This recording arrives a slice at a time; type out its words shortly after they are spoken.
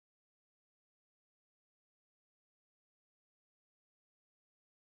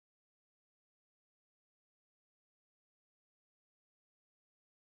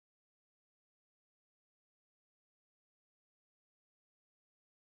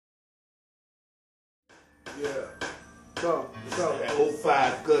Yeah. Go. That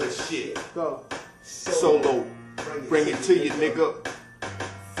 05 gutter shit. Go. Solo. Bring it to you, nigga.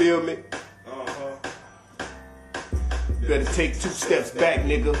 Feel me? Better take 2 steps back,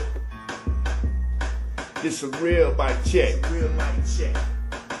 nigga. This a real mic check.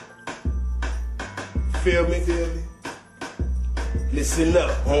 Feel me? Listen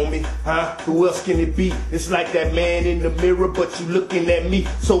up, homie, huh? Who else can it be? It's like that man in the mirror, but you looking at me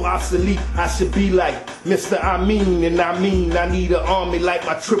so obsolete. I should be like Mr. I mean I need an army like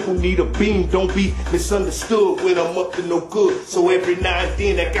my triple need a beam. Don't be misunderstood when I'm up to no good. So every now and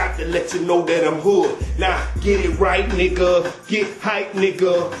then I got to let you know that I'm hood. Now get it right, nigga. Get hype,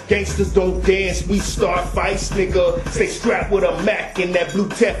 nigga. Gangsters don't dance, we start fights, nigga. Stay strapped with a Mac and that blue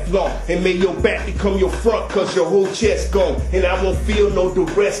Teflon, and may your back become your front, cause your whole chest gone. And I won't feel no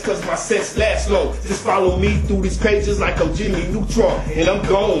duress, cause my sets last long. Just follow me through these pages like I'm Jimmy Neutron, and I'm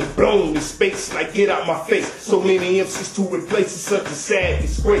gone, blown in space like get out my face. So many MCs to replace is such a sad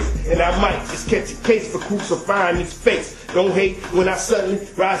disgrace, and I might just catch a case for crucifying these fakes. Don't hate when I suddenly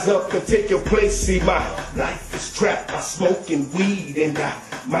rise up and take your place. See, my life is trapped by smoking weed, and I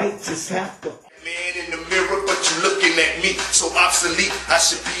might just have to. Man in the mirror, but you looking at me so obsolete. I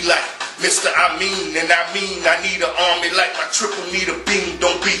should be like Mr. I mean I need an army like my triple need a beam.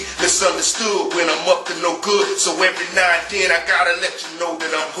 Don't be misunderstood when I'm up to no good. So every now and then I gotta let you know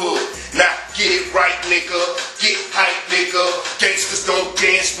that I'm hood. Now get it right, nigga. Get hype, nigga. Gangsters don't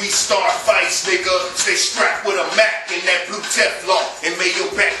dance, we start fights, nigga. Stay strapped with a Mac and that blue Teflon, and may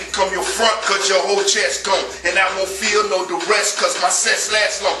your back become your front, cause your whole chest gone. And I won't feel no duress, cause my sets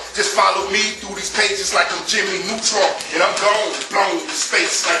last long. Just follow me through these pages like I'm Jimmy Neutron, and I'm gone, blown in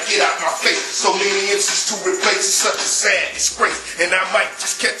space like get out my face. So many MCs to replace is such a sad disgrace, and I might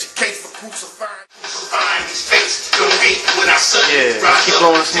just catch a case for crucifying his face. Don't hate when I suddenly keep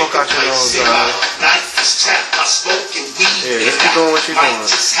blowing smoke out your nose, life is trapped by smoking weed. Yeah, just keep doing what you're doing.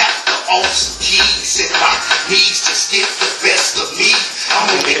 Just have to off some keys, and my knees just get the best of me. I'm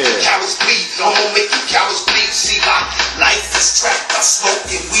gonna make you cowards bleed. I'm gonna make you cowards bleed. See, my life is trapped by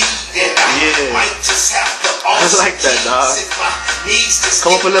smoking weed, and I might just have to off some like that, dog.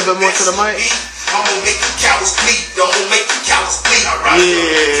 Come up a little bit more to the mic. I'm gonna make you cowards bleed. I'm gonna make you cowards bleed.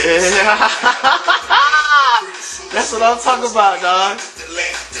 Yeah. That's what I'm talking about, dog.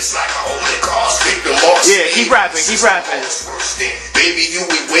 Yeah, keep rapping, keep rapping. Baby, you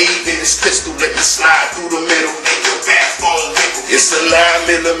be waving this pistol, let me slide through the middle, and your backbone wiggle. It's a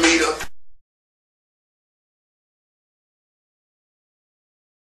 9mm.